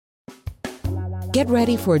Get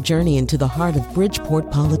ready for a journey into the heart of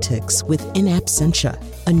Bridgeport politics with In Absentia,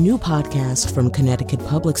 a new podcast from Connecticut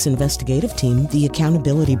Public's investigative team, The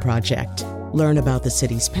Accountability Project. Learn about the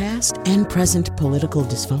city's past and present political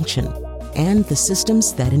dysfunction and the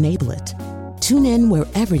systems that enable it. Tune in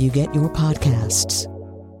wherever you get your podcasts.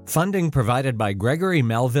 Funding provided by Gregory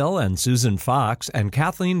Melville and Susan Fox and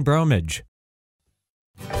Kathleen Bromage.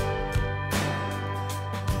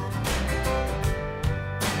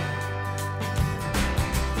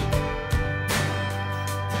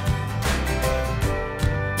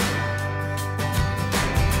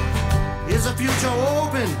 Is the future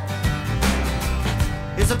open?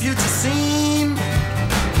 Is the future seen?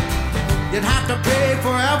 You'd have to pray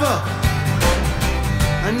forever.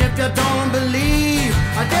 And if you don't believe,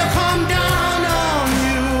 they'll come down on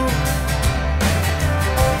you.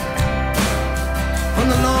 From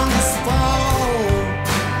the longest fall.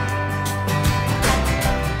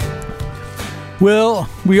 Well,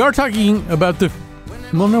 we are talking about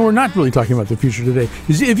well, no, we're not really talking about the future today.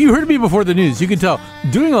 If you heard me before the news, you can tell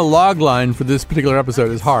doing a log line for this particular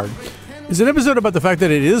episode is hard. It's an episode about the fact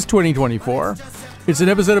that it is 2024. It's an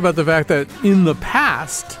episode about the fact that in the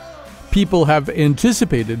past, people have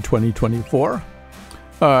anticipated 2024,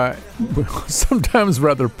 sometimes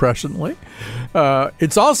rather presciently.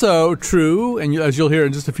 It's also true, and as you'll hear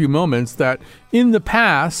in just a few moments, that in the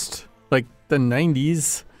past, like the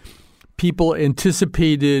 90s, people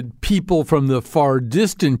anticipated people from the far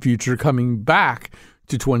distant future coming back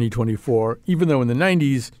to 2024, even though in the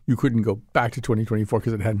 90s you couldn't go back to 2024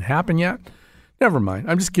 because it hadn't happened yet. Never mind.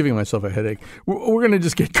 I'm just giving myself a headache. We're going to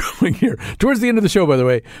just get going here. Towards the end of the show, by the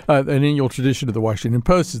way, an annual tradition of the Washington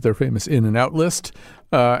Post is their famous in and out list.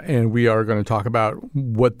 And we are going to talk about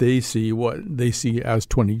what they see as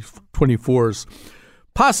 2024's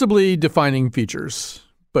possibly defining features.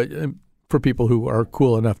 But for people who are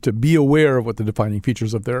cool enough to be aware of what the defining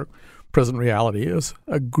features of their present reality is,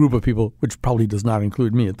 a group of people, which probably does not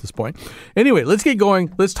include me at this point. Anyway, let's get going.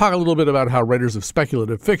 Let's talk a little bit about how writers of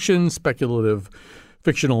speculative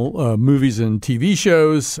fictional movies and TV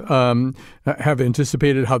shows have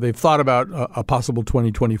anticipated, how they've thought about a possible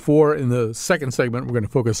 2024. In the second segment, we're going to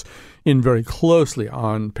focus in very closely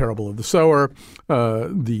on Parable of the Sower,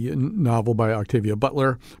 the novel by Octavia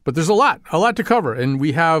Butler. But there's a lot to cover, and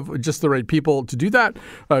we have just the right people to do that.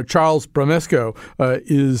 Charles Bramesco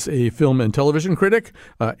is a film and television critic.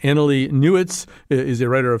 Annalee Newitz is a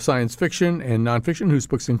writer of science fiction and nonfiction whose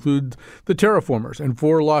books include The Terraformers and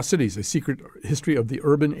Four Lost Cities, A Secret History of the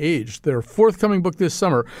Urban Age. Their forthcoming book this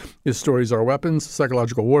summer is Stories Are Weapons,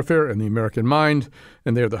 Psychological Warfare, and the American Mind,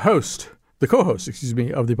 and they're the co-host, of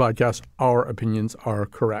the podcast, Our Opinions Are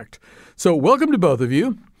Correct. So welcome to both of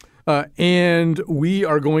you. And we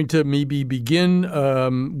are going to maybe begin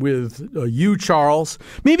with you, Charles.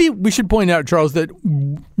 Maybe we should point out, Charles, that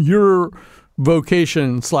your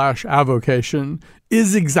vocation/avocation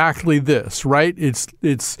is exactly this, right?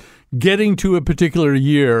 It's getting to a particular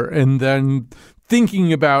year and then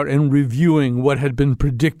thinking about and reviewing what had been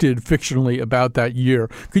predicted fictionally about that year.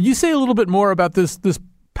 Could you say a little bit more about this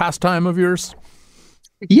pastime of yours?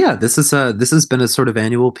 Yeah, this has been a sort of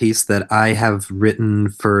annual piece that I have written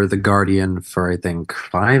for The Guardian for, I think,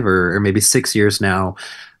 5 or maybe 6 years now,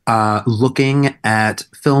 looking at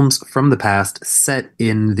films from the past set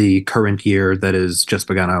in the current year that has just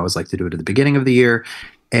begun. I always like to do it at the beginning of the year,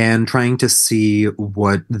 and trying to see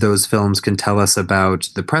what those films can tell us about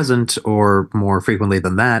the present, or more frequently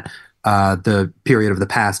than that, the period of the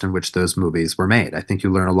past in which those movies were made. I think you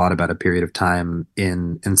learn a lot about a period of time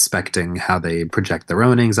in inspecting how they project their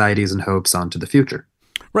own anxieties and hopes onto the future.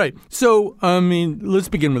 Right. So, let's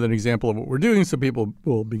begin with an example of what we're doing so people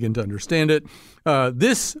will begin to understand it.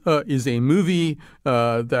 This is a movie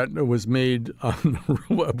that was made on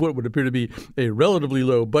what would appear to be a relatively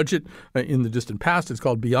low budget in the distant past. It's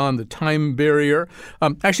called Beyond the Time Barrier.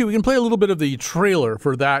 Actually, we can play a little bit of the trailer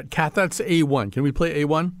for that. Kat, that's A1. Can we play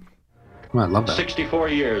A1? Oh, I love that. 64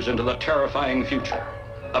 years into the terrifying future.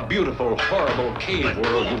 A beautiful, horrible cave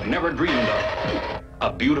world you've never dreamed of.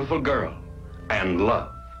 A beautiful girl and love.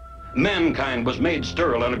 Mankind was made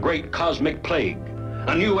sterile in a great cosmic plague.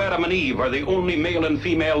 A new Adam and Eve are the only male and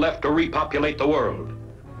female left to repopulate the world.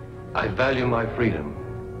 I value my freedom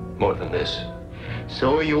more than this.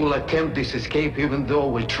 So you will attempt this escape even though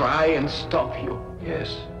we'll try and stop you?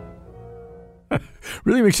 Yes.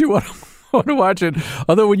 Really makes you want to watch it.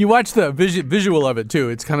 Although when you watch the visual of it too,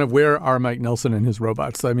 it's kind of where are Mike Nelson and his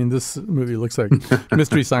robots. I mean, this movie looks like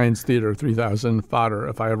Mystery Science Theater 3000 fodder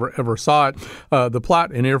if I ever saw it. The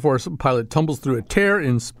plot: an Air Force pilot tumbles through a tear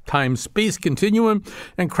in time-space continuum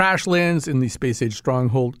and crash lands in the space-age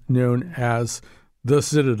stronghold known as The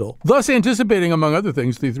Citadel, thus anticipating, among other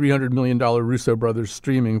things, the $300 million Russo brothers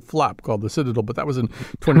streaming flop called The Citadel, but that was in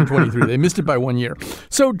 2023. They missed it by 1 year.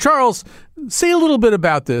 So, Charles, say a little bit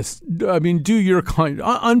about this. I mean, do your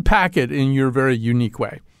unpack it in your very unique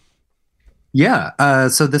way. Yeah,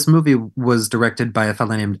 so this movie was directed by a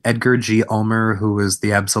fellow named Edgar G. Ulmer, who was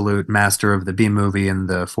the absolute master of the B-movie in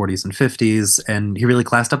the 40s and 50s, and he really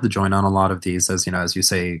classed up the joint on a lot of these, as you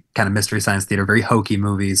say, kind of mystery science theater, very hokey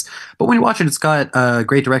movies. But when you watch it, it's got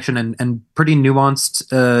great direction and pretty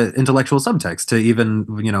nuanced intellectual subtext to even,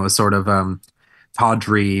 a sort of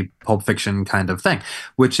tawdry Pulp Fiction kind of thing,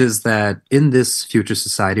 which is that in this future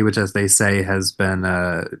society, which, as they say, has been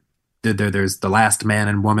there's the last man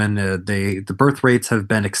and woman. The birth rates have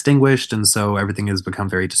been extinguished, and so everything has become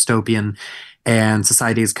very dystopian. And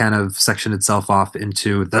society has kind of sectioned itself off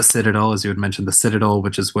into the Citadel, as you had mentioned, the Citadel,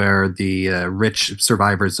 which is where the rich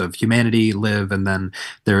survivors of humanity live, and then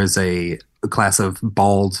there is a class of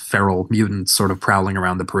bald, feral mutants sort of prowling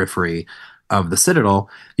around the periphery of the Citadel.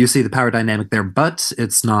 You see the power dynamic there, but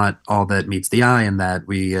it's not all that meets the eye, in that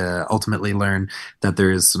we ultimately learn that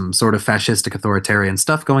there is some sort of fascistic authoritarian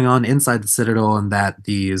stuff going on inside the Citadel, and that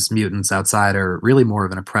these mutants outside are really more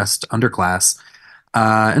of an oppressed underclass.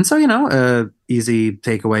 And so, easy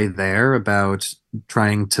takeaway there about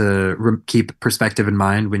trying to keep perspective in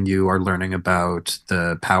mind when you are learning about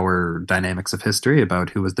the power dynamics of history, about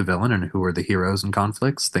who was the villain and who were the heroes in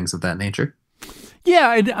conflicts, things of that nature.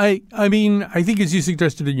 Yeah, and I mean, I think as you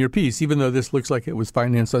suggested in your piece, even though this looks like it was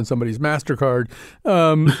financed on somebody's MasterCard,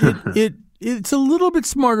 it's a little bit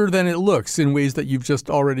smarter than it looks in ways that you've just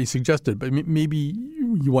already suggested, but maybe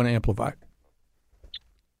you want to amplify.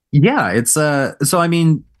 Yeah, it's so I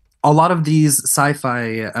mean, a lot of these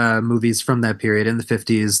sci-fi movies from that period in the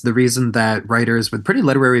 50s, the reason that writers with pretty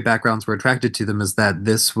literary backgrounds were attracted to them is that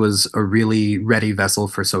this was a really ready vessel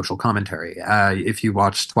for social commentary. If you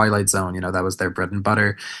watch Twilight Zone, that was their bread and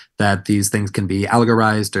butter, that these things can be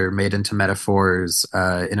allegorized or made into metaphors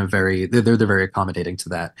they're very accommodating to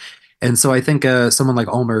that. And so I think someone like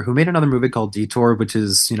Ulmer, who made another movie called Detour, which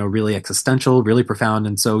is, really existential, really profound.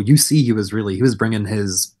 And so you see he was bringing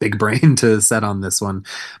his big brain to set on this one.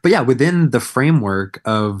 But yeah, within the framework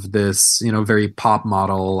of this, very pop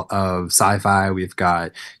model of sci-fi, we've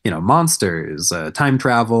got, monsters, time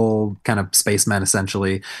travel, kind of spacemen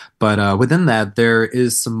essentially. But within that, there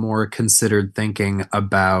is some more considered thinking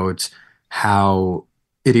about how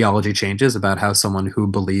ideology changes, about how someone who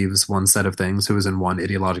believes one set of things, who is in one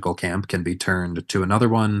ideological camp, can be turned to another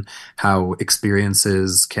one, how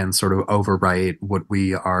experiences can sort of overwrite what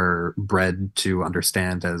we are bred to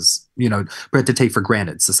understand as, bred to take for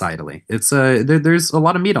granted societally. It's there's a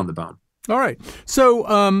lot of meat on the bone. All right. So,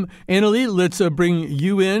 Annalee, let's bring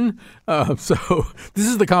you in. So this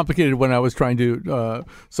is the complicated one I was trying to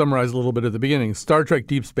summarize a little bit at the beginning. Star Trek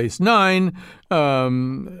Deep Space Nine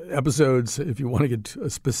episodes, if you want to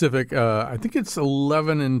get specific, I think it's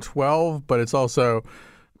 11 and 12, but it's also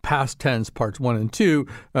past tense, parts 1 and 2,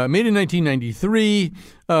 made in 1993.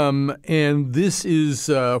 And this is,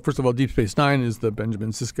 first of all, Deep Space Nine is the Benjamin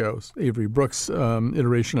Sisko, Avery Brooks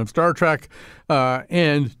iteration of Star Trek.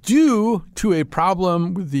 And due to a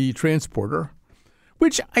problem with the transporter,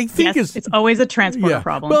 which I think it's always a transporter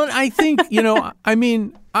problem. Well, I think, I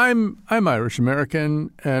mean, I'm Irish American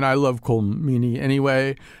and I love Colm Meaney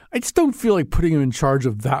anyway. I just don't feel like putting him in charge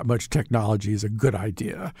of that much technology is a good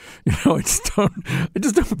idea. I just don't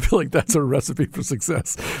feel like that's a recipe for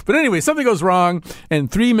success. But anyway, something goes wrong,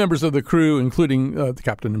 and 3 members of the crew, including the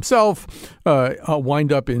captain himself,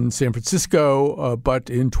 wind up in San Francisco, but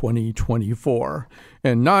in 2024,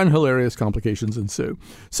 and non-hilarious complications ensue.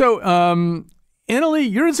 So,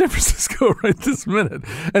 Annalee, you're in San Francisco right this minute.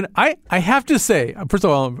 And I have to say, first of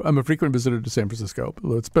all, I'm a frequent visitor to San Francisco.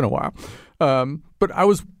 It's been a while. But I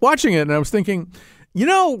was watching it and I was thinking,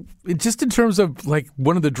 just in terms of like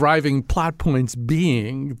one of the driving plot points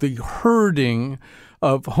being the herding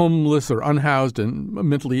of homeless or unhoused and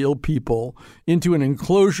mentally ill people into an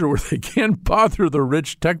enclosure where they can't bother the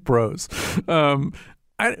rich tech pros.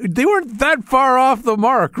 They weren't that far off the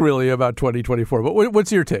mark, really, about 2024. But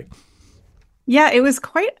what's your take? Yeah, it's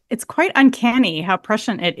quite uncanny how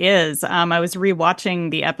prescient it is. I was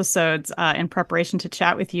rewatching the episodes in preparation to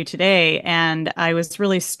chat with you today, and I was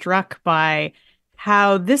really struck by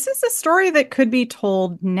how this is a story that could be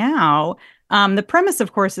told now. The premise,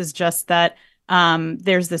 of course, is just that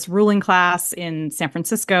there's this ruling class in San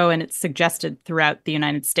Francisco, and it's suggested throughout the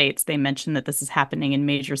United States. They mention that this is happening in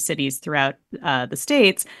major cities throughout the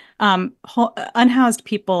states. Unhoused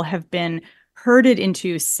people have been herded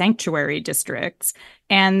into sanctuary districts,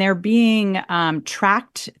 and they're being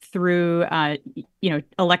tracked through,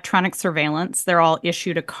 electronic surveillance. They're all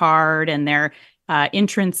issued a card, and their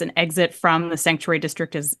entrance and exit from the sanctuary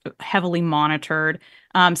district is heavily monitored.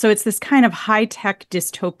 So it's this kind of high-tech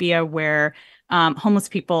dystopia where homeless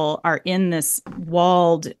people are in this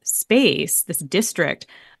walled space, this district.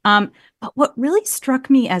 But what really struck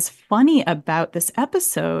me as funny about this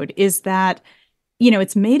episode is that,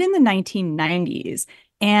 it's made in the 1990s.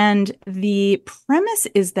 And the premise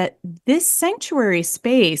is that this sanctuary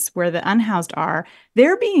space where the unhoused are,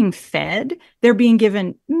 they're being fed, they're being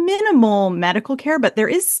given minimal medical care, but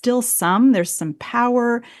there's some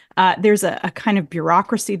power. There's a kind of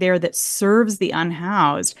bureaucracy there that serves the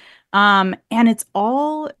unhoused. And it's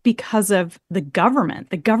all because of the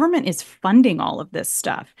government. The government is funding all of this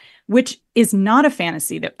stuff, which is not a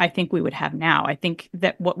fantasy that I think we would have now. I think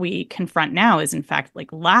that what we confront now is, in fact,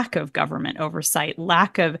 like lack of government oversight,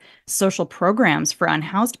 lack of social programs for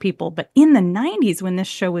unhoused people. But in the 90s, when this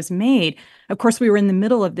show was made, of course, we were in the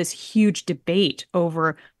middle of this huge debate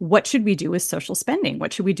over what should we do with social spending?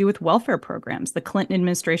 What should we do with welfare programs? The Clinton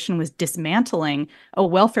administration was dismantling a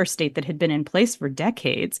welfare state that had been in place for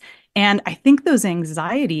decades. And I think those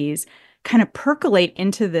anxieties kind of percolate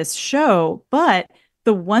into this show. But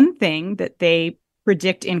the one thing that they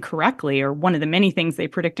predict incorrectly, or one of the many things they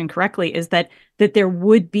predict incorrectly, is that there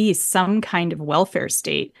would be some kind of welfare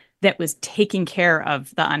state that was taking care of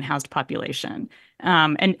the unhoused population.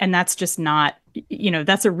 And that's just not,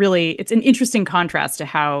 it's an interesting contrast to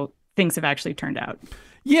how things have actually turned out.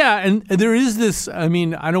 Yeah. And there is this, I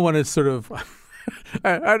don't want to sort of...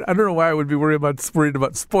 I don't know why I would be worried about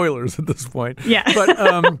spoilers at this point. Yeah,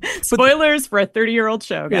 but spoilers for a 30-year-old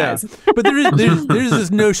show, guys. Yeah. But there's this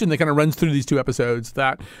notion that kind of runs through these two episodes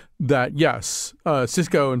that yes,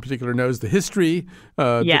 Sisko in particular knows the history,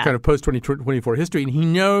 the kind of post-2024 history, and he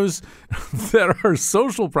knows that our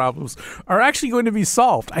social problems are actually going to be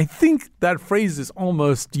solved. I think that phrase is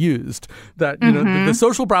almost used, that the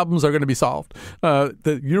social problems are going to be solved.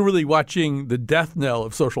 That you're really watching the death knell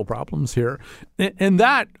of social problems here. And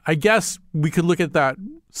that, I guess, we could look at that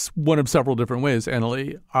one of several different ways,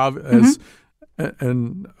 Annalee, as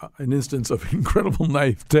an instance of incredible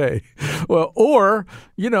naivete. Well, or,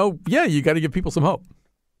 you got to give people some hope.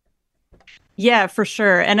 Yeah, for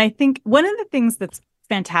sure. And I think one of the things that's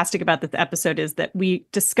fantastic about this episode is that we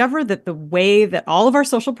discover that the way that all of our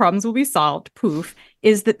social problems will be solved, poof,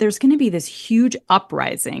 is that there's going to be this huge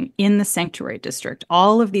uprising in the sanctuary district.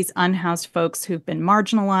 All of these unhoused folks who've been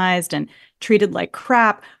marginalized and treated like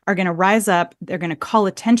crap are going to rise up. They're going to call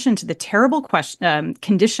attention to the terrible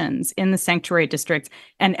conditions in the sanctuary districts,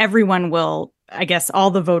 and everyone will, I guess,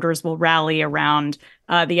 all the voters will rally around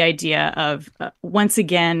the idea of once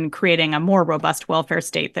again creating a more robust welfare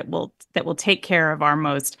state that will take care of our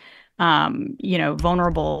most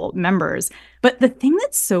vulnerable members. But the thing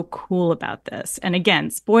that's so cool about this, and again,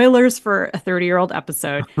 spoilers for a 30-year-old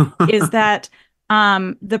episode, is that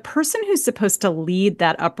the person who's supposed to lead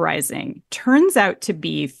that uprising turns out to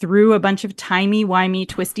be, through a bunch of timey-wimey,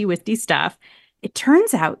 twisty-wisty stuff, it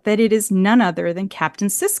turns out that it is none other than Captain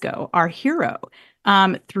Sisko, our hero,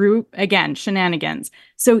 through, again, shenanigans.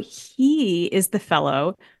 So he is the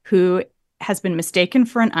fellow who has been mistaken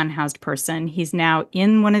for an unhoused person. He's now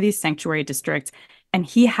in one of these sanctuary districts, and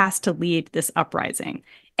he has to lead this uprising.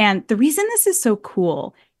 And the reason this is so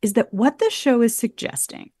cool is that what the show is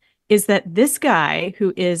suggesting is that this guy,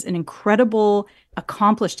 who is an incredible,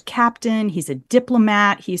 accomplished captain, he's a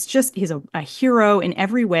diplomat, he's a hero in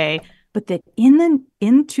every way, but that in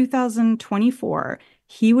 2024,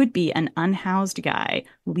 he would be an unhoused guy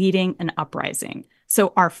leading an uprising.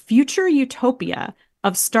 So our future utopia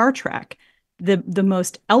of Star Trek, the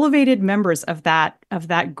most elevated members of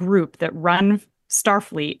that group that run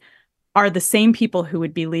Starfleet are the same people who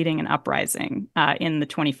would be leading an uprising in the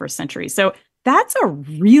 21st century. So that's a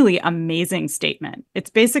really amazing statement.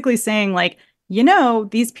 It's basically saying, like,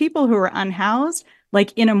 these people who are unhoused,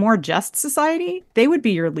 like in a more just society, they would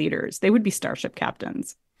be your leaders. They would be starship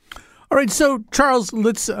captains. All right. So, Charles,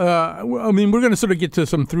 let's we're going to sort of get to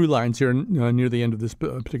some through lines here near the end of this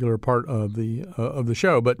particular part of the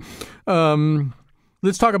show. But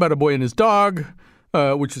let's talk about A Boy and His Dog,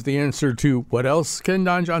 which is the answer to what else can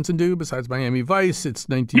Don Johnson do besides Miami Vice? It's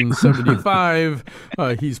 1975.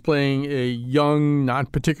 He's playing a young,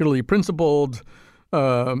 not particularly principled.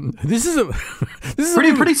 This is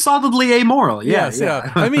pretty solidly amoral. Yes.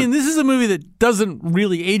 I mean, this is a movie that doesn't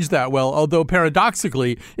really age that well, although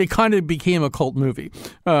paradoxically, it kind of became a cult movie.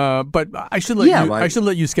 But I should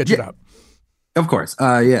let you sketch it out. Of course.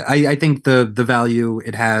 Yeah, I think the value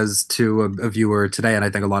it has to a viewer today, and I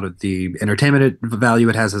think a lot of the entertainment value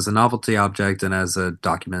it has as a novelty object and as a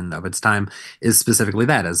document of its time is specifically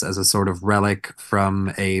that, as a sort of relic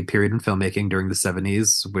from a period in filmmaking during the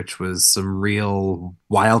 70s, which was some real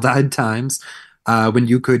wild-eyed times when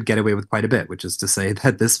you could get away with quite a bit, which is to say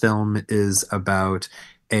that this film is about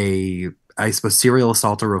I suppose, serial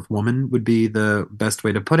assaulter of woman would be the best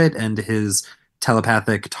way to put it, and his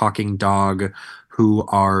telepathic talking dog who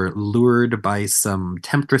are lured by some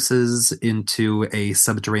temptresses into a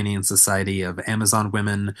subterranean society of Amazon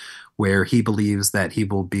women where he believes that he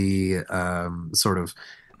will be sort of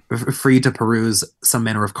free to peruse some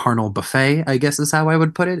manner of carnal buffet, I guess is how I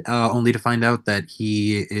would put it, only to find out that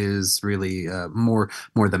he is really more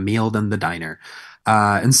the meal than the diner.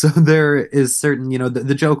 And so there is certain,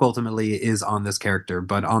 the joke ultimately is on this character,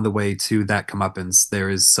 but on the way to that comeuppance, there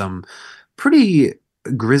is some pretty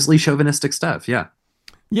grisly chauvinistic stuff. Yeah.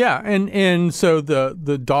 Yeah. And so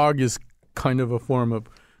the dog is kind of a form of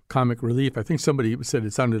comic relief. I think somebody said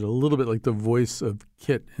it sounded a little bit like the voice of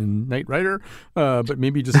Kit in Knight Rider, but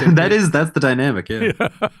maybe just that's the dynamic. Yeah.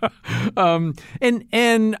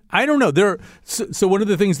 And I don't know. So one of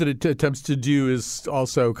the things that it attempts to do is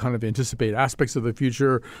also kind of anticipate aspects of the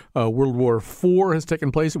future. World War IV has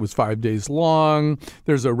taken place. It was 5 days long.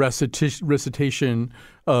 There's a recitation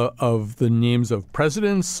of the names of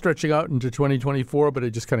presidents stretching out into 2024, but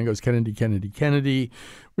it just kind of goes Kennedy, Kennedy, Kennedy,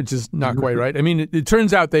 which is not quite right. I mean, it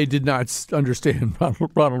turns out they did not understand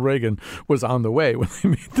Ronald Reagan was on the way when they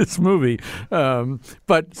made this movie.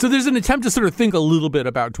 But so there's an attempt to sort of think a little bit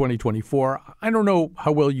about 2024. I don't know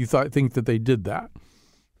how well you think that they did that.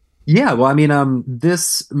 Yeah, well, I mean,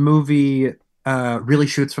 this movie really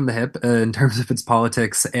shoots from the hip in terms of its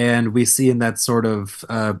politics, and we see in that sort of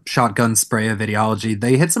shotgun spray of ideology,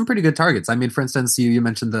 they hit some pretty good targets. I mean, for instance, you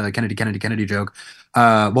mentioned the Kennedy, Kennedy, Kennedy joke.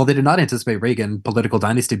 While they did not anticipate Reagan, political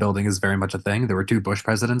dynasty building is very much a thing. There were 2 Bush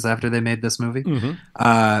presidents after they made this movie. Mm-hmm.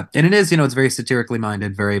 And it is, it's very satirically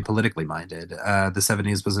minded, very politically minded. The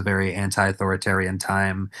 70s was a very anti-authoritarian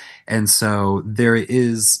time. And so there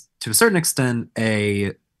is, to a certain extent,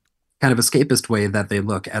 a kind of escapist way that they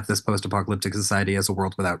look at this post-apocalyptic society as a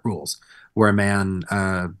world without rules, where a man,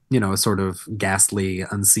 a sort of ghastly,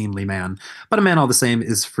 unseemly man, but a man all the same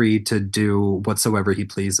is free to do whatsoever he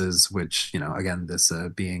pleases, which, again, this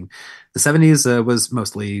being the 70s was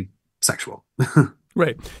mostly sexual.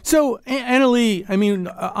 Right. So, Annalee, I mean,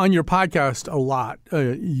 on your podcast a lot,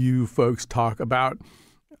 you folks talk about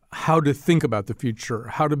how to think about the future,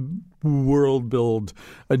 how to world build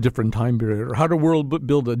a different time period, or how to world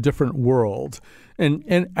build a different world.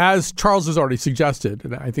 And as Charles has already suggested,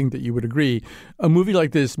 and I think that you would agree, a movie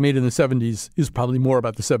like this made in the 70s is probably more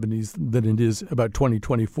about the 70s than it is about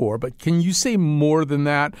 2024. But can you say more than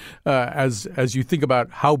that as you think about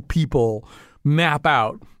how people map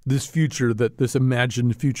out this future, this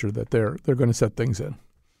imagined future that they're going to set things in?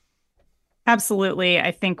 Absolutely. I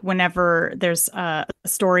think whenever there's a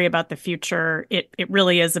story about the future, it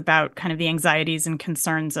really is about kind of the anxieties and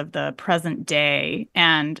concerns of the present day.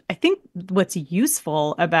 And I think what's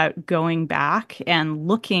useful about going back and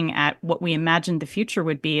looking at what we imagined the future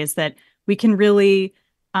would be is that we can really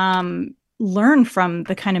learn from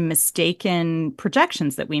the kind of mistaken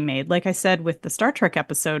projections that we made. Like I said, with the Star Trek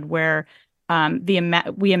episode, where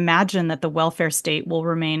we imagine that the welfare state will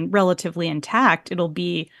remain relatively intact. It won't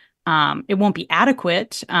be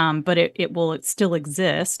adequate, but it will still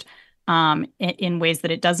exist in ways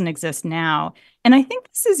that it doesn't exist now. And I think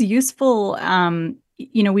this is useful.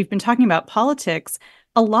 We've been talking about politics.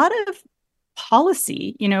 A lot of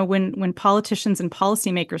policy, when politicians and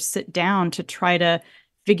policymakers sit down to try to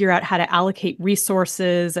figure out how to allocate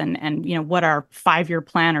resources and what our 5-year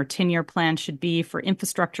plan or 10-year plan should be for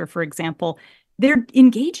infrastructure, for example, they're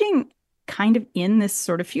engaging kind of in this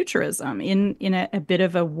sort of futurism, in a bit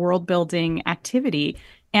of a world building activity.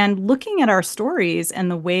 And looking at our stories and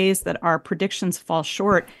the ways that our predictions fall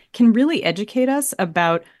short can really educate us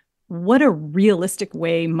about what a realistic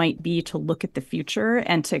way might be to look at the future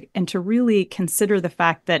and to really consider the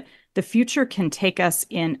fact that the future can take us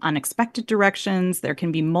in unexpected directions. There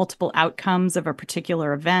can be multiple outcomes of a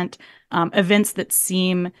particular event. Events that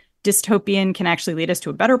seem dystopian can actually lead us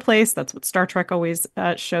to a better place. That's what Star Trek always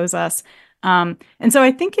shows us. And so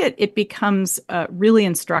I think it becomes really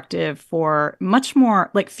instructive for much more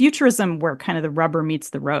like futurism, where kind of the rubber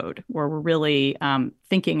meets the road, where we're really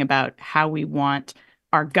thinking about how we want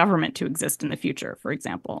our government to exist in the future, for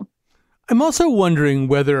example. I'm also wondering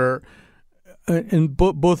whether, and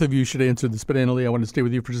both of you should answer this, but Annalee, I want to stay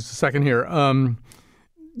with you for just a second here. I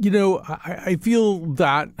feel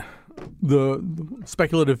that the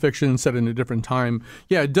speculative fiction set in a different time,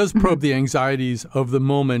 yeah, it does probe the anxieties of the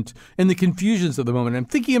moment and the confusions of the moment. I'm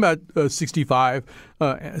thinking about 75,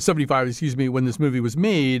 when this movie was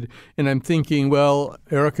made, and I'm thinking, well,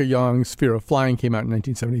 Erica Young's Fear of Flying came out in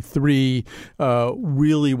 1973.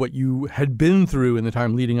 Really what you had been through in the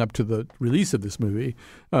time leading up to the release of this movie,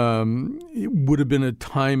 it would have been a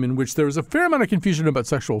time in which there was a fair amount of confusion about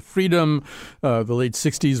sexual freedom. The late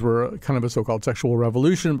 60s were kind of a so-called sexual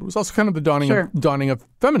revolution, but it was also kind of the dawning of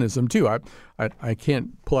feminism, too. I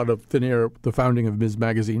can't pull out of thin air the founding of Ms.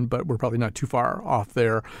 Magazine, but we're probably not too far off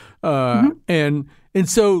there. And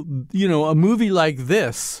so, a movie like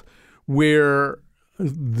this where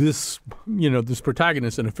this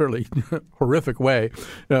protagonist in a fairly horrific way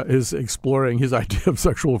is exploring his idea of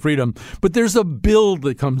sexual freedom. But there's a bill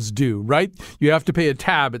that comes due, right? You have to pay a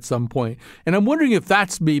tab at some point. And I'm wondering if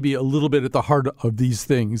that's maybe a little bit at the heart of these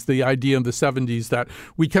things, the idea in the 70s that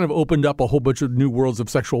we kind of opened up a whole bunch of new worlds of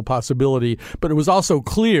sexual possibility. But it was also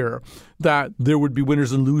clear that there would be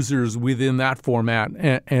winners and losers within that format,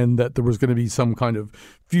 and that there was going to be some kind of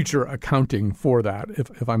future accounting for that,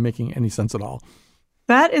 if I'm making any sense at all.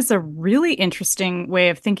 That is a really interesting way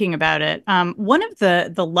of thinking about it. One of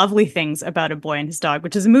the lovely things about A Boy and His Dog,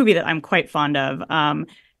 which is a movie that I'm quite fond of,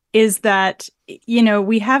 is that,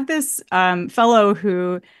 we have this fellow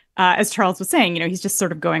who, as Charles was saying, he's just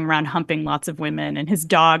sort of going around humping lots of women, and his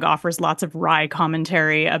dog offers lots of wry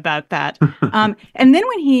commentary about that. And then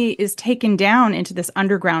when he is taken down into this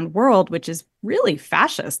underground world, which is really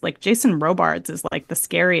fascist, like Jason Robards is like the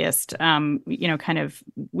scariest, kind of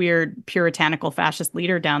weird puritanical fascist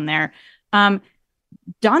leader down there. Don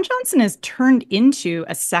Johnson is turned into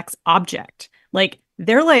a sex object. Like,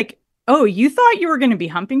 they're like, oh, you thought you were going to be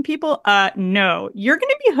humping people? No, you're going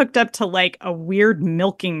to be hooked up to like a weird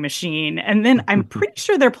milking machine. And then I'm pretty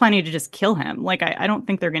sure they're planning to just kill him. Like, I don't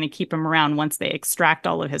think they're going to keep him around once they extract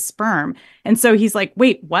all of his sperm. And so he's like,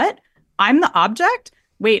 wait, what? I'm the object?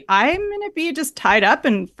 Wait, I'm going to be just tied up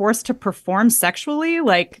and forced to perform sexually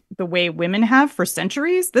like the way women have for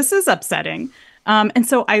centuries? This is upsetting. And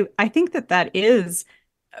so I think that is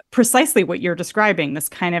precisely what you're describing, this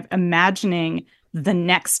kind of imagining the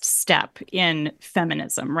next step in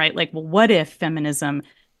feminism, right? Like, well, what if feminism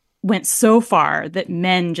went so far that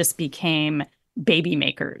men just became baby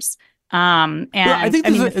makers? And I think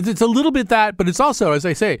it's a little bit that, but it's also, as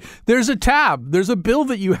I say, there's a tab, there's a bill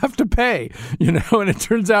that you have to pay, and it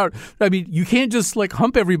turns out, you can't just like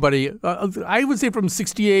hump everybody. I would say from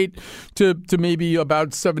 68 to maybe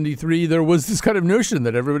about 73, there was this kind of notion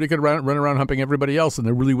that everybody could run around humping everybody else, and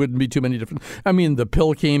there really wouldn't be too many different. The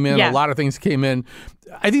pill came in, a lot of things came in.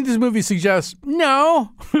 I think this movie suggests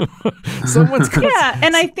no. Someone's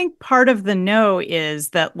and I think part of the no is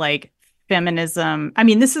that like feminism.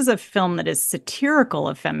 This is a film that is satirical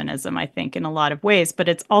of feminism, I think, in a lot of ways, but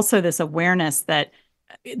it's also this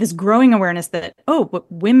growing awareness that, but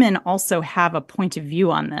women also have a point of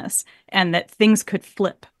view on this, and that things could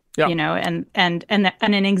flip, and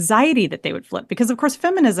an anxiety that they would flip. Because, of course,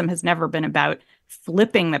 feminism has never been about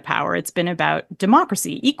flipping the power. It's been about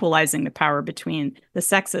democracy, equalizing the power between the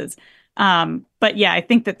sexes. But yeah, I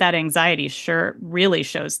think that anxiety sure really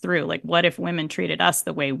shows through. Like, what if women treated us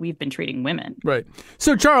the way we've been treating women? Right.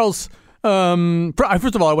 So, Charles,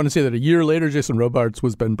 first of all, I want to say that a year later, Jason Robards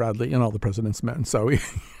was Ben Bradley in All the President's Men. So he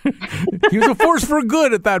was a force for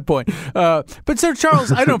good at that point. But so,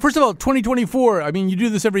 Charles, I don't know. First of all, 2024, you do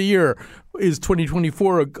this every year. Is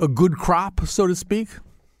 2024 a good crop, so to speak?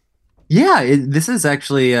 Yeah, this is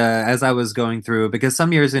actually, as I was going through, because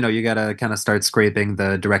some years, you got to kind of start scraping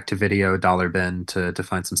the direct-to-video dollar bin to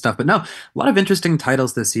find some stuff. But no, a lot of interesting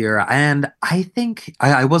titles this year. And I think,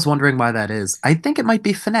 I was wondering why that is. I think it might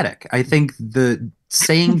be phonetic. I think the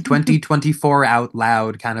saying 2024 out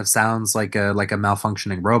loud kind of sounds like a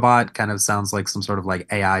malfunctioning robot, kind of sounds like some sort of like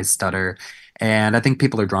AI stutter. And I think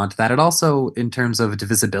people are drawn to that. It also, in terms of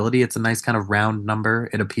divisibility, it's a nice kind of round number.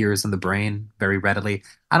 It appears in the brain very readily.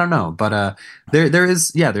 I don't know, but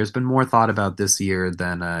there's been more thought about this year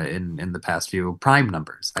than in the past few. Prime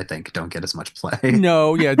numbers, I think, don't get as much play.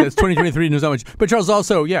 No, that's 2023 knows not much. But Charles,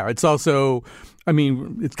 also, it's also,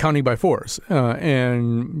 it's counting by fours,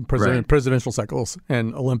 and presidential cycles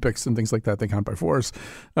and Olympics and things like that. They count by fours.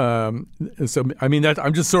 So that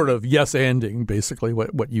I'm just sort of yes-anding basically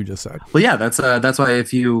what you just said. Well, yeah, that's why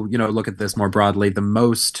if you look at this more broadly, the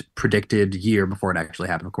most predicted year before it actually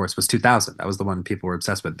happened, of course, was 2000. That was the one people were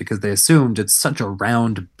obsessed with because they assumed it's such a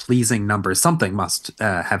round, pleasing number. Something must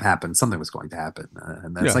have happened. Something was going to happen,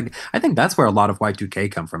 and that's I think that's where a lot of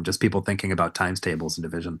Y2K come from. Just people thinking about times tables and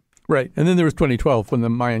division. Right. And then there was 2012 when the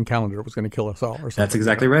Mayan calendar was going to kill us all or something. That's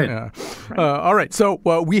exactly right. Yeah. All right. So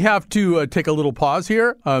we have to take a little pause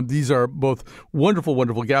here. These are both wonderful,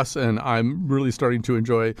 wonderful guests, and I'm really starting to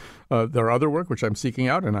enjoy their other work, which I'm seeking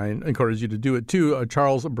out, and I encourage you to do it too.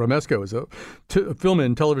 Charles Bramesco is a film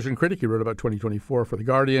and television critic. He wrote about 2024 for The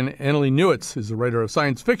Guardian. Annalee Newitz is a writer of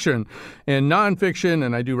science fiction and nonfiction,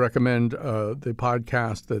 and I do recommend the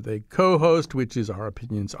podcast that they co-host, which is Our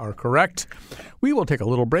Opinions Are Correct. We will take a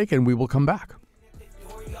little break, and we will come back.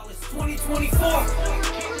 2024.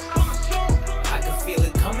 I can feel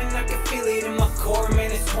it coming, I can feel it in my core,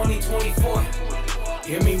 man, it's 2024.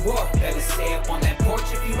 Hear me roar, better stay up on that porch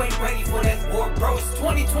if you ain't ready for that war, bro, it's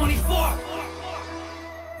 2024.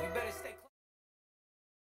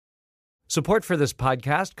 Support for this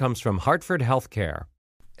podcast comes from Hartford Healthcare.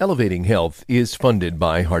 Elevating Health is funded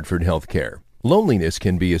by Hartford Healthcare. Loneliness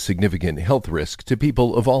can be a significant health risk to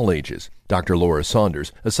people of all ages. Dr. Laura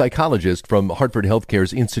Saunders, a psychologist from Hartford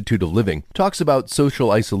Healthcare's Institute of Living, talks about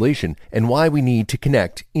social isolation and why we need to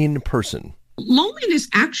connect in person. Loneliness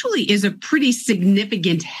actually is a pretty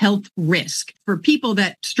significant health risk for people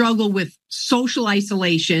that struggle with social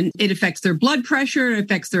isolation. It affects their blood pressure, it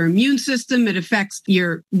affects their immune system, it affects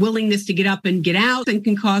your willingness to get up and get out, and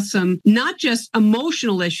can cause some not just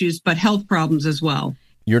emotional issues, but health problems as well.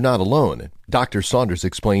 You're not alone. Dr. Saunders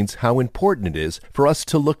explains how important it is for us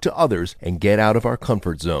to look to others and get out of our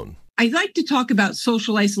comfort zone. I like to talk about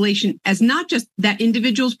social isolation as not just that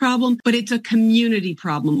individual's problem, but it's a community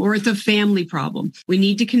problem or it's a family problem. We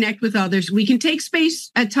need to connect with others. We can take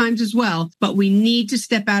space at times as well, but we need to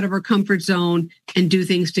step out of our comfort zone and do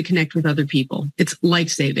things to connect with other people. It's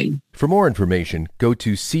life-saving. For more information, go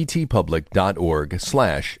to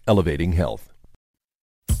ctpublic.org/elevatinghealth.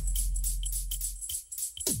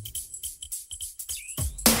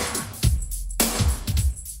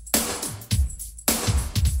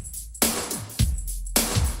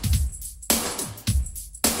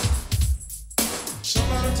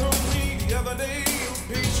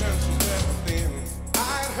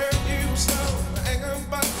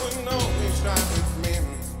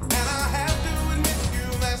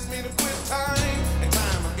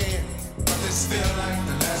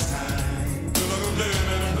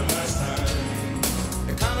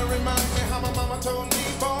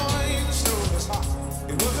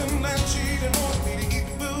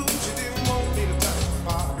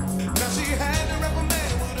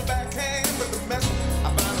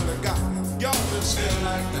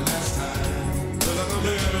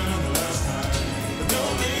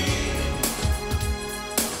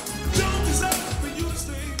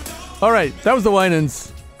 All right, that was the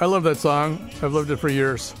Winans. I love that song. I've loved it for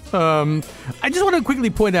years. I just want to quickly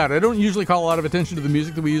point out, I don't usually call a lot of attention to the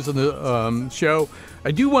music that we use on the show. I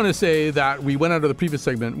do want to say that we went out of the previous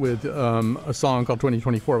segment with a song called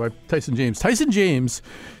 2024 by Tyson James. Tyson James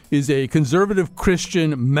is a conservative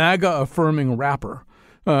Christian, MAGA-affirming rapper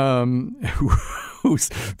whose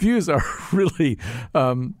views are really...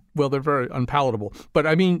 well, they're very unpalatable. But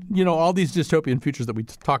I mean, you know, all these dystopian futures that we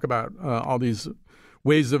talk about, all these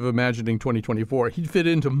ways of imagining 2024, he'd fit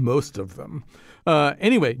into most of them.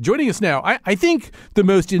 Anyway, joining us now, I think the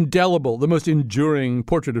most indelible, the most enduring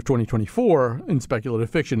portrait of 2024 in speculative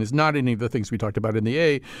fiction is not any of the things we talked about in the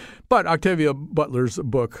A, but Octavia Butler's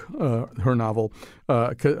book, her novel,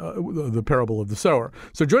 The Parable of the Sower.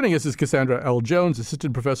 So joining us is Cassandra L. Jones,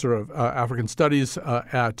 assistant professor of African Studies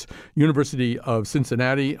at University of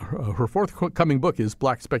Cincinnati. Her forthcoming book is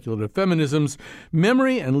Black Speculative Feminisms,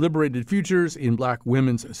 Memory and Liberated Futures in Black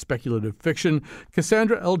Women's Speculative Fiction.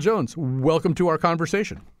 Cassandra L. Jones, welcome to our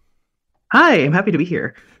conversation. Hi, I'm happy to be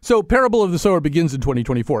here. So Parable of the Sower begins in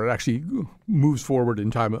 2024. It actually moves forward in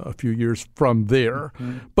time a few years from there.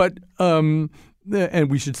 Mm-hmm. But and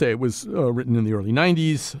we should say it was written in the early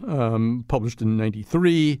 90s, published in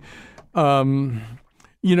 93.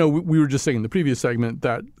 You know, we were just saying in the previous segment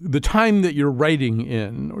that the time that you're writing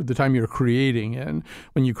in or the time you're creating in,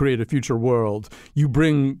 when you create a future world, you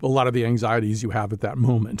bring a lot of the anxieties you have at that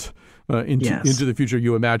moment into the future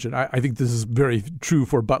you imagine. I think this is very true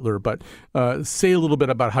for Butler, but say a little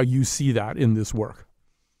bit about how you see that in this work.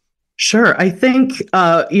 Sure. I think,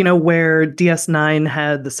 where DS9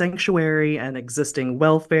 had the sanctuary and existing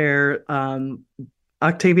welfare,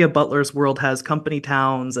 Octavia Butler's world has company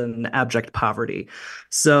towns and abject poverty.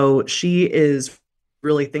 So she is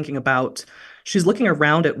really thinking about, she's looking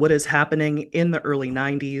around at what is happening in the early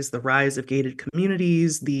 90s, the rise of gated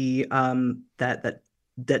communities, the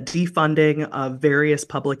that defunding of various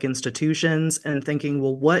public institutions, and thinking,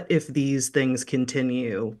 well, what if these things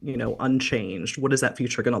continue, unchanged? What is that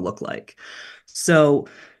future going to look like? So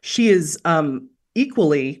she is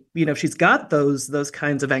equally, she's got those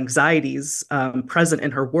kinds of anxieties present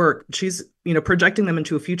in her work. She's, projecting them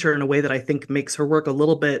into a future in a way that I think makes her work a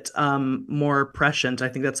little bit more prescient. I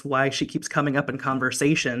think that's why she keeps coming up in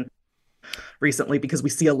conversation recently, because we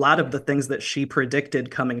see a lot of the things that she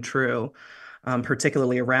predicted coming true.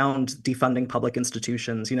 Particularly around defunding public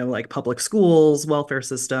institutions, like public schools, welfare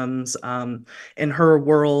systems. In her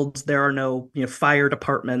world, there are no, fire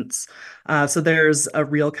departments. So there's a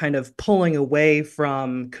real kind of pulling away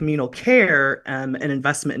from communal care and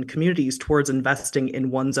investment in communities towards investing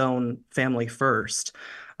in one's own family first.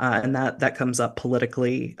 And that comes up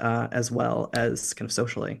politically as well as kind of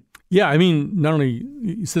socially. Yeah, I mean, not only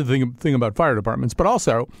you said the thing about fire departments, but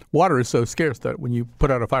also water is so scarce that when you put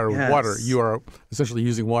out a fire with water, you are essentially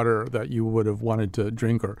using water that you would have wanted to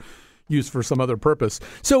drink or use for some other purpose.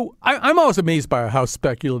 So I'm always amazed by how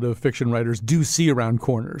speculative fiction writers do see around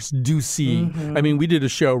corners, I mean, we did a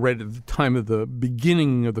show right at the time of the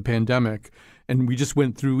beginning of the pandemic, and we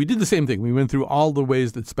did the same thing. We went through all the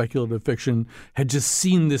ways that speculative fiction had just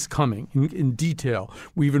seen this coming in detail.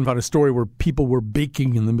 We even found a story where people were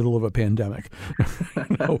baking in the middle of a pandemic,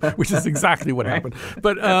 which is exactly what happened.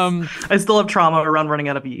 But I still have trauma around running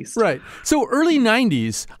out of yeast. Right. So early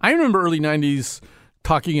 90s, I remember early 90s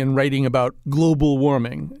talking and writing about global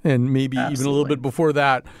warming, and maybe even a little bit before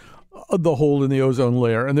that, the hole in the ozone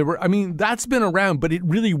layer. And that's been around, but it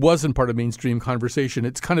really wasn't part of mainstream conversation.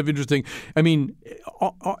 It's kind of interesting. I mean,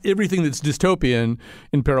 everything that's dystopian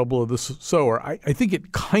in Parable of the Sower, I think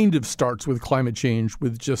it kind of starts with climate change,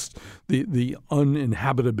 with just the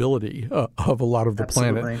uninhabitability of a lot of the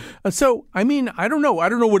planet. So, I mean, I don't know. I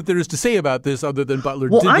don't know what there is to say about this other than Butler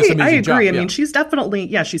did this amazing job. I agree. I mean, she's definitely,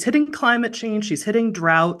 she's hitting climate change. She's hitting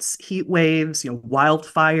droughts, heat waves,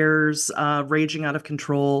 wildfires raging out of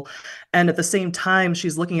control. And at the same time,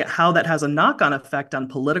 she's looking at how that has a knock-on effect on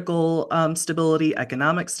political stability,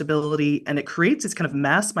 economic stability, and it creates these kind of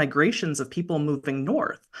mass migrations of people moving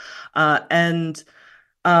north. And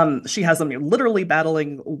she has them literally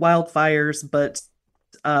battling wildfires, but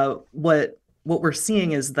what we're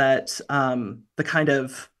seeing is that the kind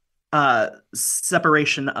of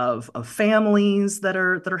separation of families that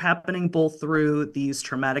are happening both through these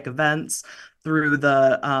traumatic events, through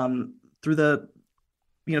the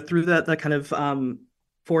kind of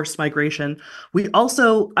forced migration.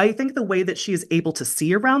 I think the way that she is able to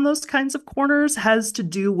see around those kinds of corners has to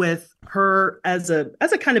do with her as a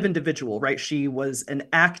kind of individual, right? She was an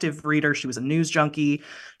active reader. She was a news junkie.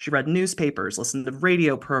 She read newspapers, listened to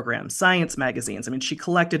radio programs, science magazines. I mean, she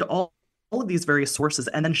collected all of these various sources,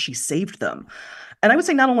 and then she saved them. And I would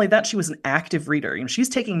say not only that, she was an active reader. She's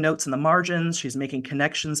taking notes in the margins. She's making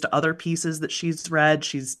connections to other pieces that she's read.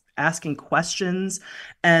 She's asking questions.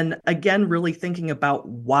 And again, really thinking about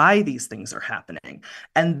why these things are happening.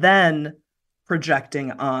 And then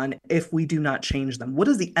projecting on, if we do not change them, what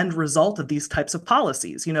is the end result of these types of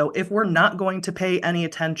policies? If we're not going to pay any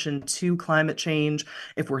attention to climate change,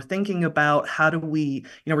 if we're thinking about how do we,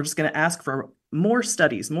 we're just going to ask for more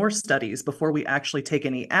studies before we actually take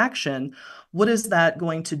any action, what is that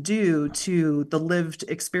going to do to the lived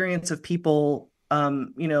experience of people,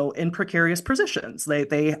 in precarious positions?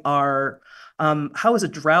 They are, how is a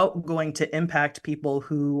drought going to impact people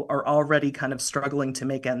who are already kind of struggling to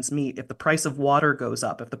make ends meet? If the price of water goes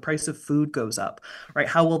up, if the price of food goes up, right,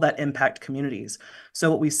 how will that impact communities? So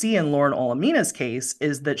what we see in Lauren Olamina's case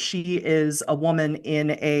is that she is a woman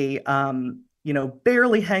in a,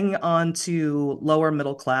 barely hanging on to lower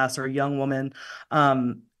middle class, or a young woman.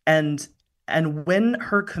 And when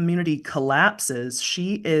her community collapses,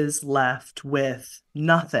 she is left with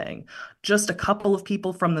nothing, just a couple of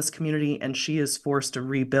people from this community, and she is forced to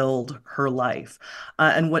rebuild her life.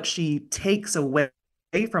 And what she takes away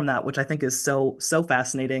from that, which I think is so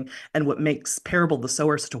fascinating, and what makes Parable of the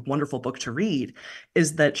Sower such a wonderful book to read,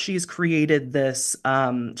 is that she's created this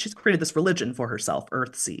religion for herself,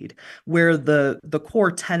 Earthseed, where the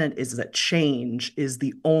core tenet is that change is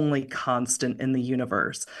the only constant in the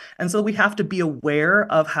universe. And so we have to be aware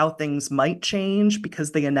of how things might change,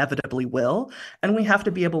 because they inevitably will, and we have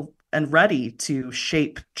to be able and ready to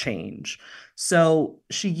shape change. So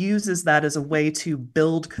she uses that as a way to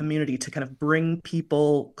build community, to kind of bring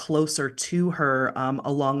people closer to her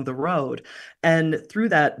along the road. And through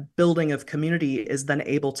that building of community is then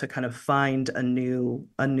able to kind of find a new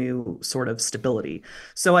sort of stability.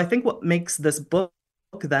 So I think what makes this book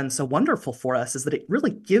then so wonderful for us is that it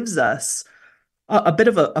really gives us a bit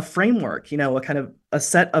of a framework, a kind of a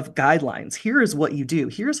set of guidelines. Here is what you do.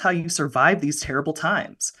 Here's how you survive these terrible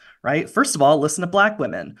times, right? First of all, listen to Black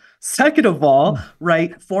women. Second of all,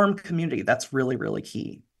 right, form community. That's really, really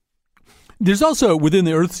key. There's also, within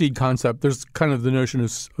the Earthseed concept, there's kind of the notion of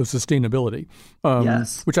sustainability,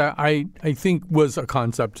 yes. which I think was a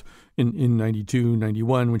concept in 92,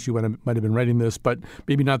 91 when she might have been writing this, but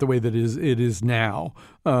maybe not the way that it is now.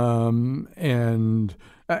 And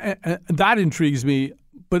that intrigues me.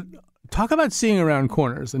 But talk about seeing around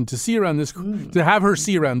corners, and to see around this, to have her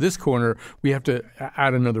see around this corner, we have to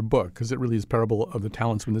add another book because it really is Parable of the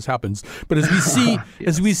Talents when this happens. But as we see,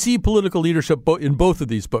 as we see political leadership in both of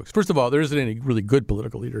these books, first of all, there isn't any really good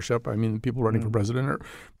political leadership. I mean, people running for president are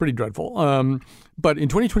pretty dreadful. But in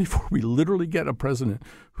 2024, we literally get a president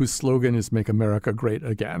whose slogan is "Make America Great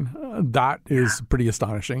Again." That is pretty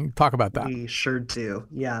astonishing. Talk about that. We sure do.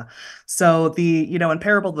 Yeah. So in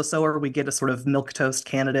Parable of the Sower, we get a sort of milquetoast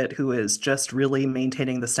candidate who is just really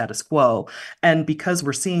maintaining the status quo. And because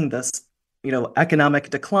we're seeing this,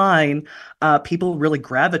 economic decline, people really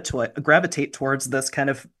gravitate towards this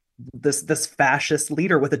kind of this fascist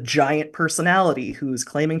leader with a giant personality who's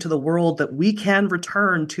claiming to the world that we can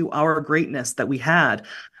return to our greatness that we had.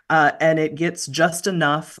 And it gets just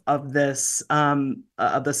enough of this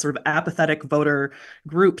sort of apathetic voter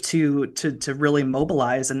group to really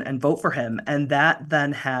mobilize and vote for him. And that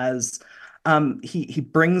then has he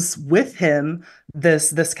brings with him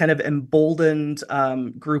this kind of emboldened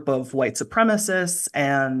group of white supremacists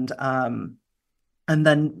and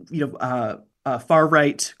then far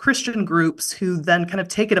right Christian groups who then kind of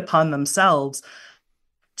take it upon themselves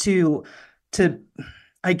to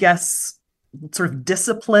I guess sort of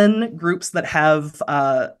discipline groups that have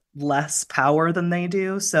less power than they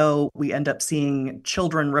do. So we end up seeing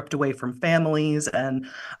children ripped away from families and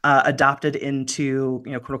adopted into,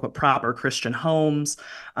 quote unquote, proper Christian homes.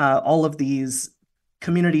 All of these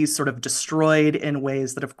communities sort of destroyed in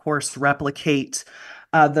ways that, of course, replicate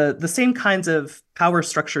the same kinds of power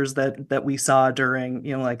structures that we saw during,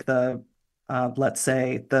 let's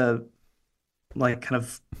say the kind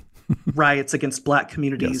of riots against Black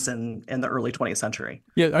communities in the early 20th century.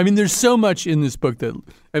 Yeah, I mean, there's so much in this book that,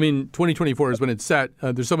 2024 is when it's set.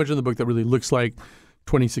 There's so much in the book that really looks like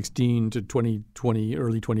 2016 to 2020,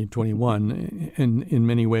 early 2021 in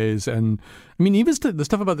many ways. And I mean, even the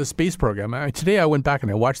stuff about the space program. Today I went back and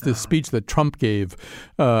I watched this speech that Trump gave,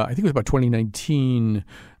 I think it was about 2019,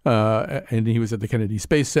 and he was at the Kennedy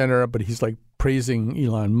Space Center, but he's like praising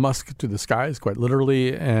Elon Musk to the skies, quite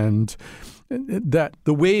literally. And that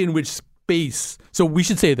the way in which space, so we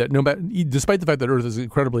should say that despite the fact that Earth is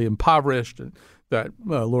incredibly impoverished and that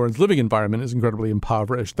Lauren's living environment is incredibly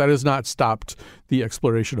impoverished, that has not stopped the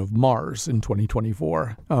exploration of Mars in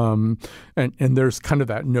 2024. And there's kind of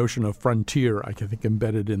that notion of frontier, I think,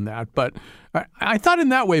 embedded in that. But I thought in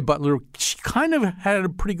that way, Butler, she kind of had a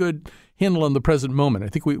pretty good handle on the present moment. I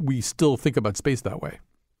think we still think about space that way.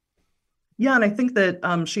 Yeah, and I think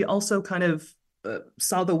that she also kind of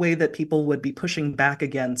saw the way that people would be pushing back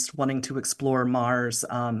against wanting to explore Mars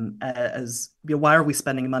as why are we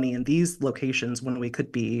spending money in these locations when we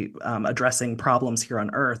could be addressing problems here on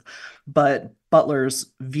Earth? But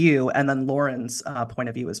Butler's view, and then Lauren's point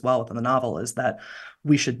of view as well within the novel, is that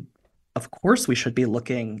of course we should be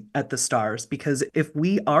looking at the stars, because if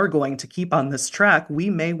we are going to keep on this track, we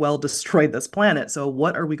may well destroy this planet. So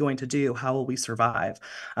what are we going to do? How will we survive?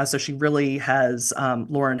 So she really has,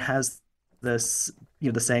 Lauren has this,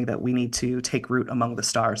 the saying that we need to take root among the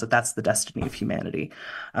stars, that's the destiny of humanity.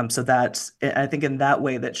 So that, I think in that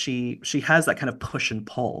way that she has that kind of push and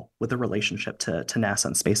pull with the relationship to NASA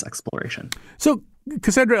and space exploration. So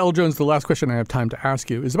Cassandra L. Jones, the last question I have time to ask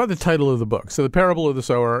you is about the title of the book. So the Parable of the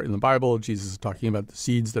Sower in the Bible, Jesus is talking about the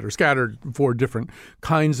seeds that are scattered for different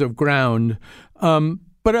kinds of ground.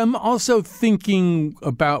 But I'm also thinking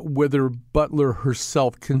about whether Butler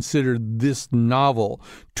herself considered this novel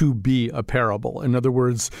to be a parable. In other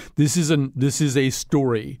words, this is a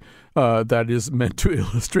story that is meant to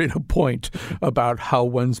illustrate a point about how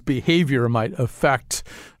one's behavior might affect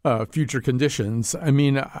future conditions. I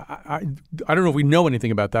mean, I don't know if we know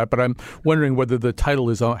anything about that, but I'm wondering whether the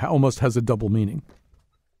title almost has a double meaning.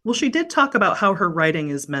 Well, she did talk about how her writing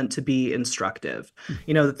is meant to be instructive.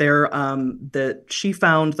 That she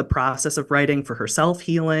found the process of writing for herself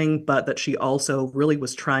healing, but that she also really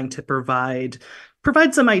was trying to provide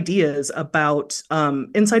some ideas about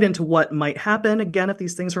insight into what might happen, again, if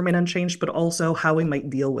these things remain unchanged, but also how we might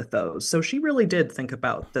deal with those. So she really did think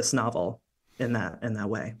about this novel in that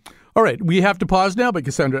way. All right, we have to pause now, but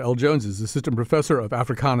Cassandra L. Jones is Assistant Professor of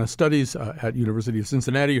Africana Studies at University of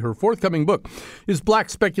Cincinnati. Her forthcoming book is Black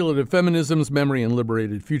Speculative Feminisms, Memory and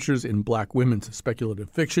Liberated Futures in Black Women's Speculative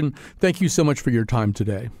Fiction. Thank you so much for your time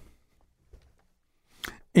today.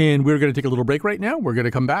 And we're going to take a little break right now. We're going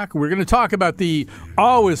to come back. We're going to talk about the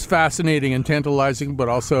always fascinating and tantalizing, but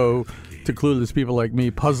also to clueless people like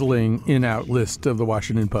me, puzzling in-out list of the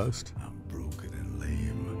Washington Post.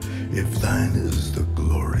 If thine is the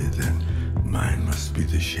glory, then mine must be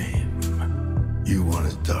the shame. You want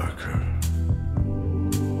it darker.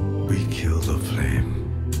 We kill the flame.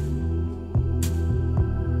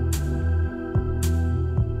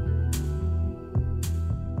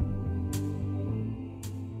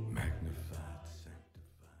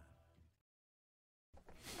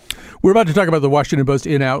 We're about to talk about the Washington Post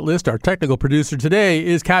in-out list. Our technical producer today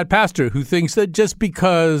is Kat Pastor, who thinks that just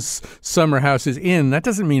because Summer House is in, that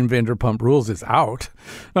doesn't mean Vanderpump Rules is out.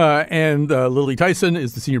 And Lily Tyson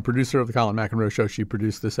is the senior producer of the Colin McEnroe Show. She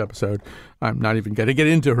produced this episode. I'm not even going to get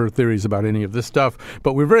into her theories about any of this stuff,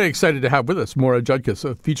 but we're very excited to have with us Maura Judkis,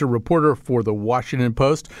 a feature reporter for the Washington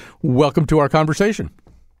Post. Welcome to our conversation.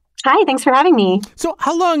 Hi, thanks for having me. So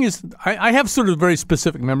how long is I have sort of very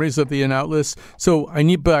specific memories of the in-out list. So I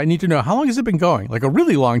need to know, how long has it been going? Like a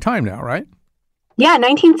really long time now, right? Yeah,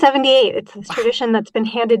 1978. It's this tradition that's been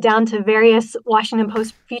handed down to various Washington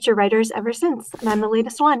Post feature writers ever since, and I'm the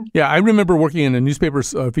latest one. Yeah, I remember working in a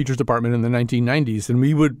newspaper's features department in the 1990s, and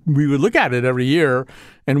we would look at it every year,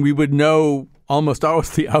 and we would know almost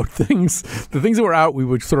always the out things. The things that were out, we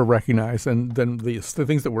would sort of recognize, and then the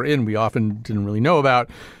things that were in, we often didn't really know about.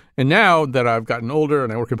 And now that I've gotten older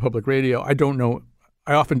and I work in public radio, I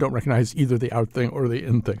often don't recognize either the out thing or the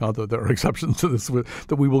in thing, although there are exceptions to this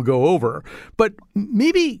that we will go over. But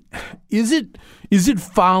maybe is it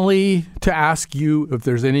folly to ask you if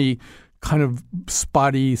there's any kind of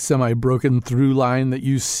spotty, semi-broken through line that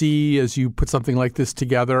you see as you put something like this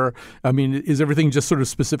together? I mean, is everything just sort of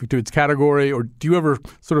specific to its category, or do you ever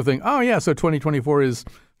sort of think, oh yeah, so 2024 is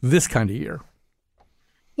this kind of year?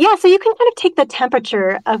 Yeah, so you can kind of take the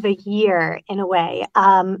temperature of a year in a way.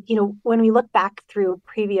 When we look back through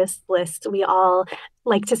previous lists, we all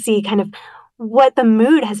like to see kind of what the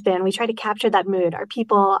mood has been. We try to capture that mood. Are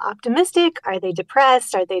people optimistic? Are they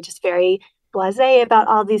depressed? Are they just very blasé about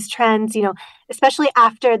all these trends? Especially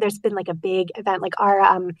after there's been like a big event, like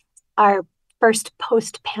our first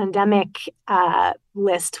post-pandemic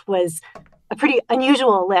list was a pretty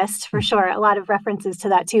unusual list for sure. A lot of references to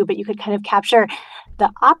that too, but you could kind of capture the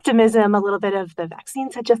optimism, a little bit of the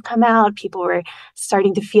vaccines had just come out. People were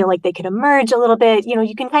starting to feel like they could emerge a little bit.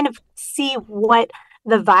 You can kind of see what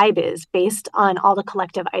the vibe is based on all the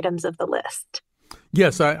collective items of the list.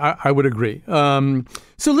 Yes, I would agree.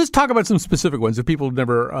 So let's talk about some specific ones. If people have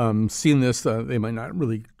never seen this, they might not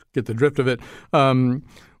really get the drift of it.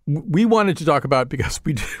 We wanted to talk about, because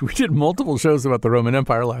we did multiple shows about the Roman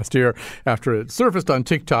Empire last year after it surfaced on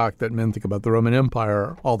TikTok that men think about the Roman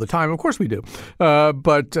Empire all the time. Of course we do.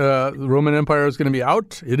 But the Roman Empire is going to be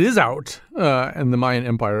out. It is out. And the Mayan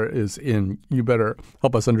Empire is in. You better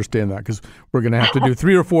help us understand that, because we're going to have to do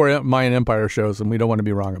 3 or 4 Mayan Empire shows, and we don't want to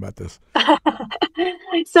be wrong about this.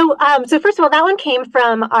 So first of all, that one came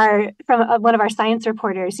from one of our science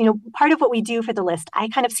reporters. Part of what we do for the list, I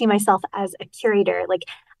kind of see myself as a curator. Like,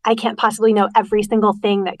 I can't possibly know every single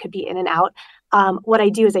thing that could be in and out. What I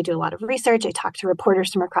do is I do a lot of research. I talk to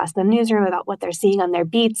reporters from across the newsroom about what they're seeing on their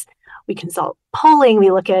beats. We consult polling. We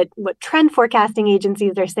look at what trend forecasting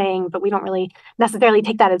agencies are saying, but we don't really necessarily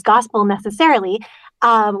take that as gospel necessarily.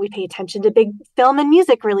 We pay attention to big film and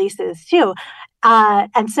music releases too.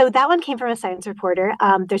 And so that one came from a science reporter.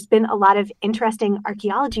 There's been a lot of interesting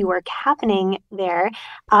archaeology work happening there.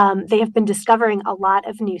 They have been discovering a lot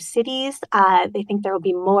of new cities. They think there will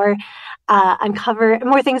be more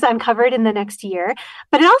things uncovered in the next year.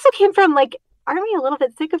 But it also came from, like, aren't we a little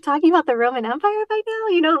bit sick of talking about the Roman Empire by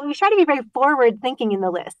now? We try to be very forward thinking in the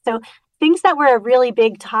list. So things that were a really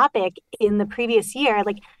big topic in the previous year,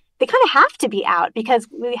 like, they kind of have to be out because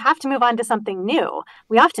we have to move on to something new.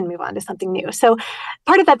 We often move on to something new. So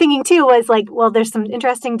part of that thinking too was like, well, there's some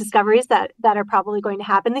interesting discoveries that are probably going to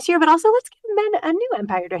happen this year, but also let's give men a new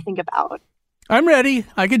empire to think about. I'm ready.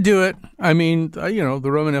 I could do it. I mean,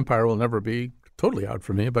 the Roman Empire will never be totally out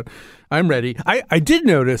for me, but I'm ready. I did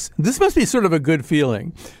notice, this must be sort of a good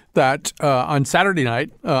feeling, that on Saturday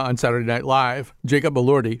Night Live, Jacob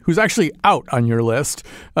Elordi, who's actually out on your list,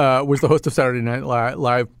 was the host of Saturday Night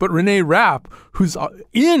Live. But Renee Rapp, who's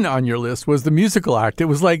in on your list, was the musical act. It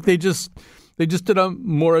was like they just did a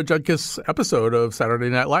Maura Judkis episode of Saturday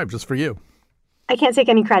Night Live just for you. I can't take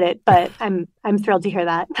any credit, but I'm thrilled to hear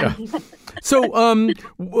that. Yeah. So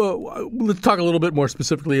let's talk a little bit more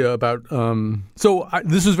specifically about.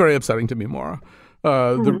 This is very upsetting to me, Maura.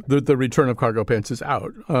 The return of cargo pants is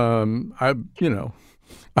out. I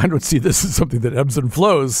don't see this as something that ebbs and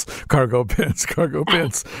flows. Cargo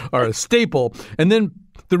pants are a staple. And then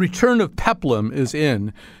the return of peplum is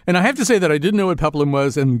in. And I have to say that I didn't know what peplum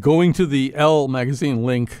was, and going to the Elle magazine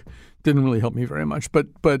link didn't really help me very much. But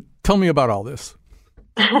tell me about all this.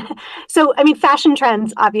 So, I mean, fashion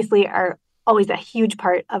trends obviously are always a huge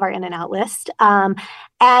part of our in and out list. And,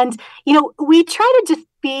 we try to just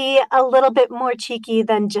be a little bit more cheeky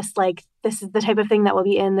than just like, this is the type of thing that will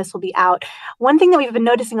be in, this will be out. One thing that we've been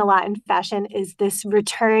noticing a lot in fashion is this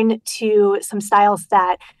return to some styles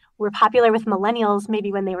that were popular with millennials,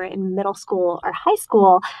 maybe when they were in middle school or high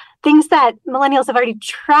school, things that millennials have already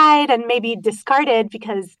tried and maybe discarded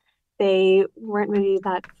because they weren't really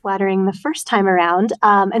that flattering the first time around.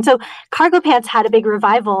 And so cargo pants had a big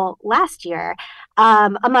revival last year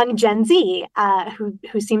among Gen Z,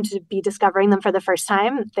 who seem to be discovering them for the first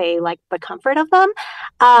time. They like the comfort of them.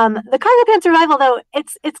 The cargo pants revival, though,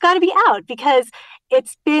 it's got to be out because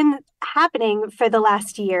it's been happening for the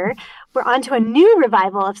last year. We're on to a new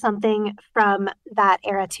revival of something from that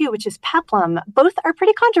era too, which is peplum. Both are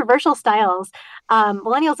pretty controversial styles.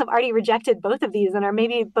 Millennials have already rejected both of these and are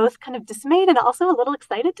maybe both kind of dismayed and also a little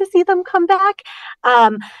excited to see them come back.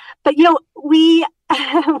 But we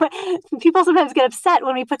people sometimes get upset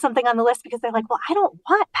when we put something on the list because they're like, well, I don't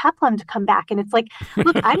want peplum to come back. And it's like,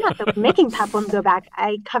 look, I'm not making peplum go back.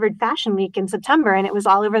 I covered Fashion Week in September and it was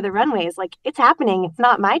all over the runways. Like, it's happening. It's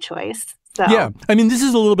not my choice. So. Yeah. I mean, this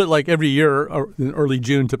is a little bit like every year in early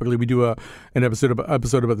June, typically we do an episode about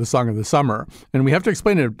the Song of the Summer. And we have to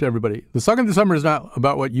explain it to everybody. The Song of the Summer is not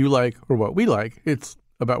about what you like or what we like. It's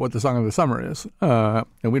about what the Song of the Summer is. And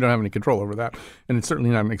we don't have any control over that. And it's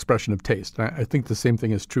certainly not an expression of taste. And I think the same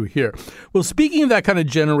thing is true here. Well, speaking of that kind of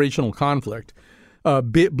generational conflict,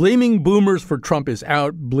 blaming boomers for Trump is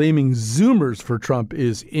out. Blaming Zoomers for Trump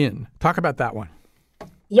is in. Talk about that one.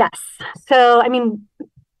 Yes. So, I mean,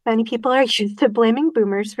 many people are used to blaming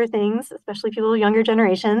boomers for things, especially people of younger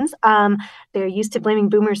generations. They're used to blaming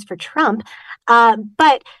boomers for Trump.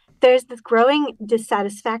 But there's this growing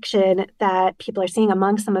dissatisfaction that people are seeing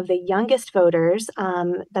among some of the youngest voters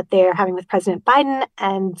that they're having with President Biden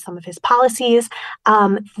and some of his policies.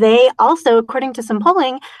 They also, according to some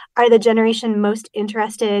polling, are the generation most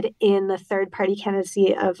interested in the third-party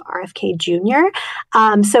candidacy of RFK Jr.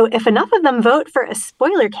 So if enough of them vote for a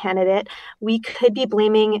spoiler candidate, we could be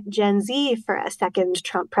blaming Gen Z for a second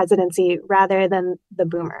Trump presidency rather than the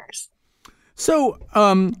boomers. So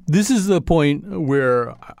this is the point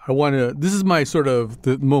where I want to – this is my sort of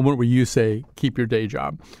the moment where you say keep your day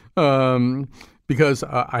job because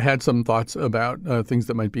I had some thoughts about things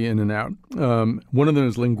that might be in and out. One of them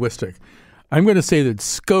is linguistic. I'm going to say that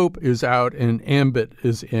scope is out and ambit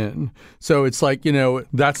is in. So it's like,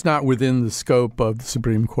 that's not within the scope of the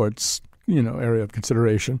Supreme Court's, area of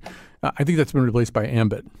consideration. I think that's been replaced by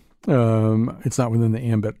ambit. It's not within the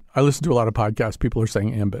ambit. I listen to a lot of podcasts. People are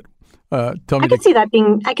saying ambit. I could see that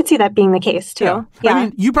being the case too. Yeah. I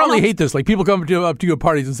mean, you probably hate this. Like people come up to you at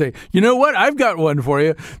parties and say, "You know what? I've got one for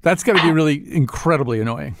you." That's got to be really incredibly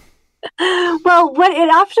annoying. Well, what it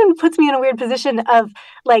often puts me in a weird position of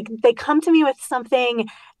like they come to me with something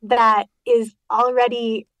that is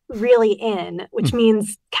already really in, which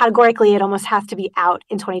means categorically it almost has to be out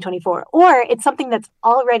in 2024, or it's something that's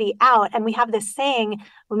already out. And we have this saying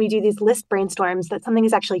when we do these list brainstorms that something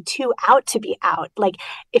is actually too out to be out. Like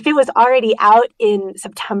if it was already out in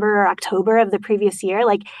September or October of the previous year,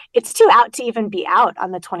 like it's too out to even be out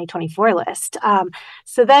on the 2024 list.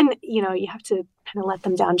 So then, you have to kind of let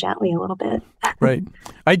them down gently a little bit. Right.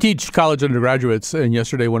 I teach college undergraduates, and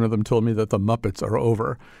yesterday one of them told me that the Muppets are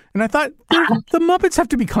over. And I thought, the Muppets have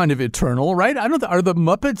to be kind of eternal, right? Are the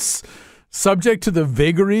Muppets subject to the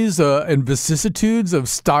vagaries and vicissitudes of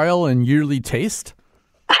style and yearly taste?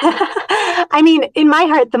 I mean, in my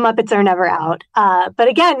heart, the Muppets are never out. But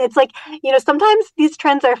again, it's like, sometimes these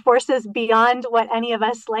trends are forces beyond what any of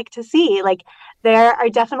us like to see. Like, there are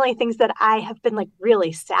definitely things that I have been like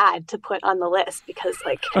really sad to put on the list because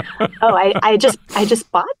like, I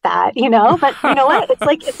just bought that, But you know what? It's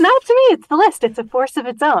like, it's not up to me. It's the list. It's a force of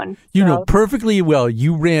its own. You know perfectly well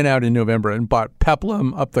you ran out in November and bought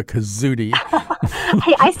peplum up the kazootie.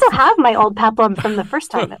 Hey, I still have my old peplum from the first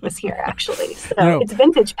time it was here, actually. So it's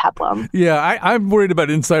vintage peplum. Yeah, I'm worried about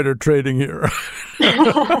insider trading here.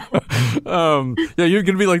 Yeah, you're going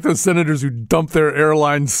to be like those senators who dump their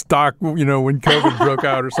airline stock, when COVID broke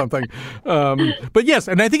out or something. But yes,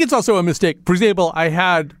 and I think it's also a mistake. For example, I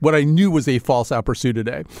had what I knew was a false aperçu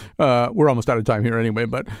today. We're almost out of time here anyway,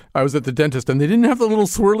 but I was at the dentist and they didn't have the little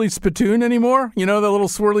swirly spittoon anymore. The little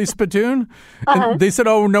swirly spittoon? And they said,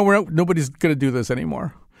 oh, no, nobody's going to do this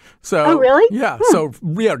anymore. So, oh, really? Yeah. So,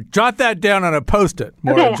 jot that down on a Post-it.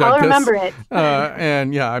 Okay, I'll remember it.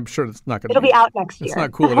 And I'm sure it's not going to It'll be out next year. It's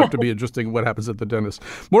not cool enough to be interesting what happens at the dentist.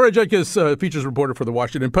 Moira Judkis, features reporter for the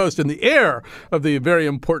Washington Post, in the air of the very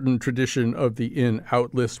important tradition of the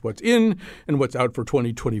in-out list. What's in and what's out for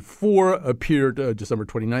 2024 appeared December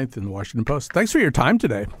 29th in the Washington Post. Thanks for your time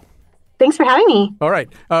today. Thanks for having me. All right.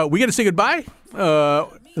 We got to say goodbye.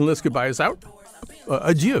 Unless goodbye is out.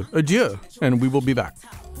 Adieu. And we will be back.